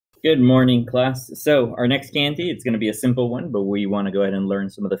Good morning, class. So our next candy, it's going to be a simple one, but we want to go ahead and learn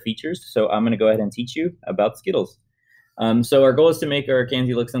some of the features. So I'm going to go ahead and teach you about Skittles. So our goal is to make our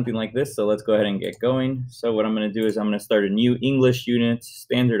candy look something like this. So let's go ahead and get going. So what I'm going to do is I'm going to start a new English unit,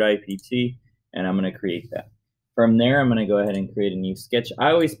 standard IPT, and I'm going to create that. From there, I'm going to go ahead and create a new sketch.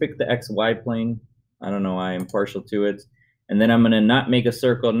 I always pick the XY plane. I don't know why I'm partial to it. And then I'm going to not make a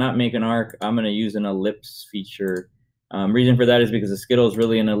circle, not make an arc. I'm going to use an ellipse feature. Reason for that is because the Skittle is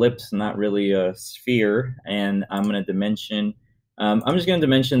really an ellipse, not really a sphere. And I'm going to dimension. I'm just going to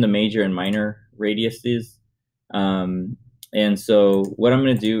dimension the major and minor radiuses. And so what I'm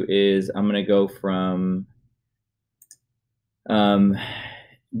going to do is I'm going to go from,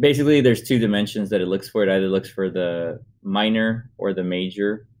 basically there's two dimensions that it looks for. It either looks for the minor or the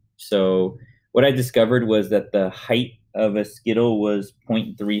major. So what I discovered was that the height of a Skittle was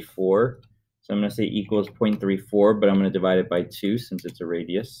 0.34. So I'm going to say equals 0.34, but I'm going to divide it by 2 since it's a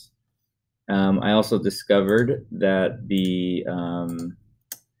radius. I also discovered that the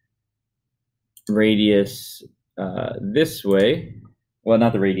radius this way, well,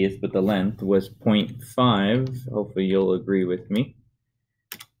 not the radius, but the length was 0.5. Hopefully you'll agree with me.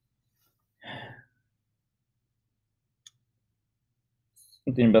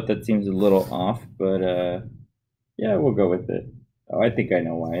 Something about that seems a little off, but yeah, we'll go with it. Oh, I think I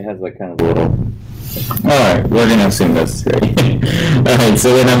know why. It has like kind of a little... All right, we're going to assume that's right. All right,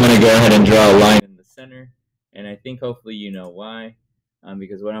 so then I'm going to go ahead and draw a line in the center. And I think hopefully you know why.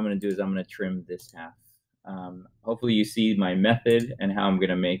 Because what I'm going to do is I'm going to trim this half. Hopefully you see my method and how I'm going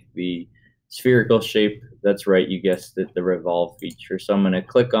to make the spherical shape. That's right, you guessed it, the revolve feature. So I'm going to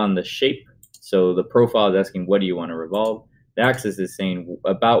click on the shape. So the profile is asking, what do you want to revolve? The axis is saying,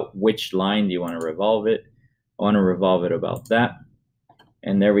 about which line do you want to revolve it? I want to revolve it about that.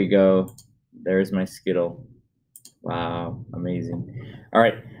 And there we go. There's my Skittle. Wow, amazing. All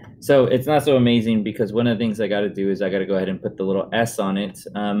right, so it's not so amazing because one of the things I got to do is I got to go ahead and put the little S on it.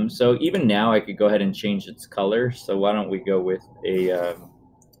 So even now I could go ahead and change its color. So why don't we go with a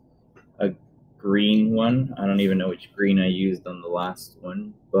green one? I don't even know which green I used on the last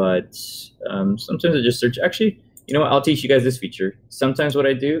one, but sometimes I just search. Actually, you know what? I'll teach you guys this feature. Sometimes what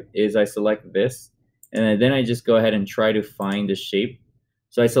I do is I select this, and then I just go ahead and try to find a shape.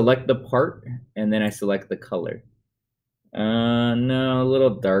 So I select the part, and then I select the color. No, a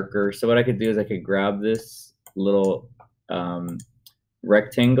little darker. So what I could do is I could grab this little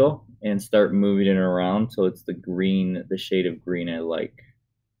rectangle and start moving it around so it's the green, the shade of green I like.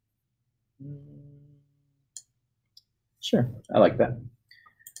 Sure, I like that. And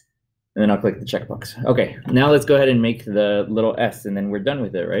then I'll click the checkbox. Okay, now let's go ahead and make the little S, and then we're done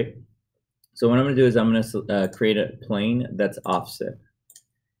with it, right? So what I'm going to do is I'm going to create a plane that's offset.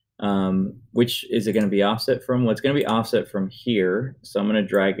 Which is it going to be offset from? Well, it's going to be offset from here. So I'm going to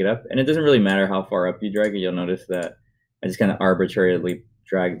drag it up. And it doesn't really matter how far up you drag it. You'll notice that I just kind of arbitrarily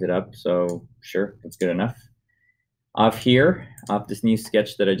dragged it up. So sure, that's good enough. Off here, off this new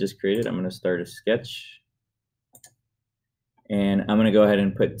sketch that I just created, I'm going to start a sketch. And I'm going to go ahead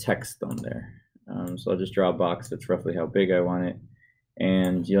and put text on there. So I'll just draw a box that's roughly how big I want it.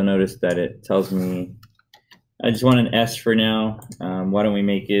 And you'll notice that it tells me I just want an S for now. Why don't we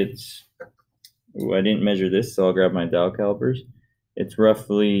make it, ooh, I didn't measure this, so I'll grab my dial calipers. It's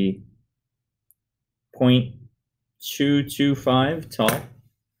roughly 0.225 tall.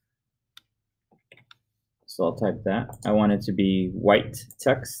 So I'll type that. I want it to be white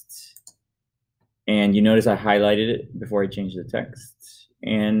text. And you notice I highlighted it before I changed the text.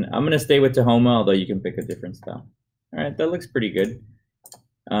 And I'm going to stay with Tahoma, although you can pick a different style. All right, that looks pretty good.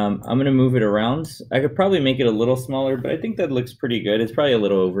 I'm going to move it around. I could probably make it a little smaller, but I think that looks pretty good. It's probably a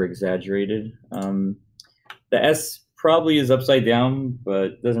little over-exaggerated. The S probably is upside down, but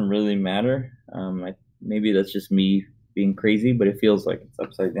it doesn't really matter. Maybe that's just me being crazy, but it feels like it's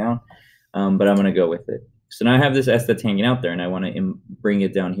upside down. But I'm going to go with it. So now I have this S that's hanging out there, and I want to bring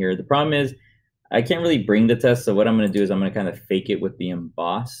it down here. The problem is I can't really bring the test, so what I'm going to do is I'm going to kind of fake it with the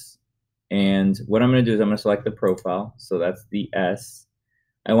emboss. And what I'm going to do is I'm going to select the profile. So that's the S.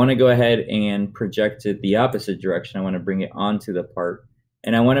 I want to go ahead and project it the opposite direction. I want to bring it onto the part,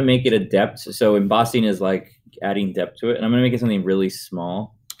 and I want to make it a depth. So embossing is like adding depth to it, and I'm going to make it something really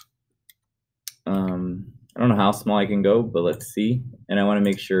small. I don't know how small I can go, but let's see. And I want to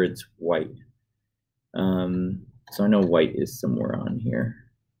make sure it's white. So I know white is somewhere on here.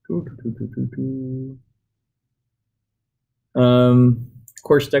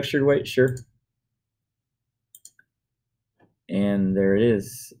 Coarse textured white, sure. And there it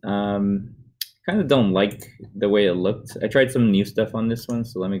is. Kind of don't like the way it looked. I tried some new stuff on this one,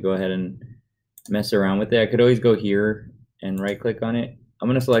 so let me go ahead and mess around with it. I could always go here and right click on it. I'm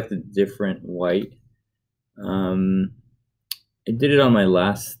going to select a different white. I did it on my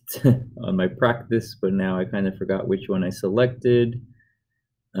last, on my practice, but now I kind of forgot which one I selected.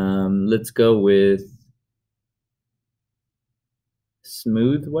 Let's go with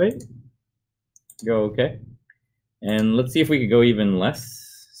smooth white. Go okay. And let's see if we could go even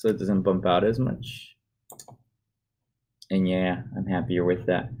less so it doesn't bump out as much. And yeah, I'm happier with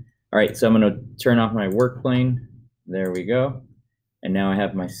that. All right, so I'm going to turn off my work plane. There we go. And now I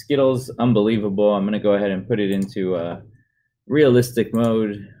have my Skittles. Unbelievable. I'm going to go ahead and put it into realistic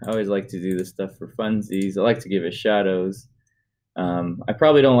mode. I always like to do this stuff for funsies. I like to give it shadows. I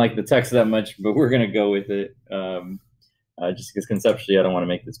probably don't like the text that much, but we're going to go with it. Just because conceptually I don't want to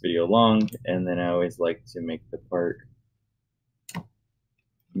make this video long, and then I always like to make the part,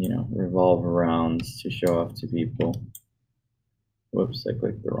 you know, revolve around to show off to people. Whoops, I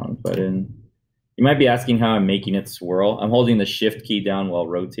clicked the wrong button. You might be asking how I'm making it swirl. I'm holding the shift key down while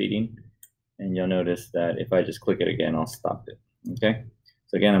rotating, and you'll notice that if I just click it again, I'll stop it. Okay,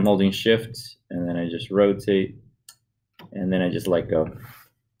 so again, I'm holding shift, and then I just rotate, and then I just let go,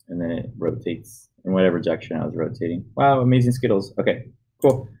 and then it rotates in whatever direction I was rotating. Wow, amazing Skittles. Okay,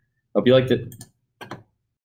 cool. Hope you liked it.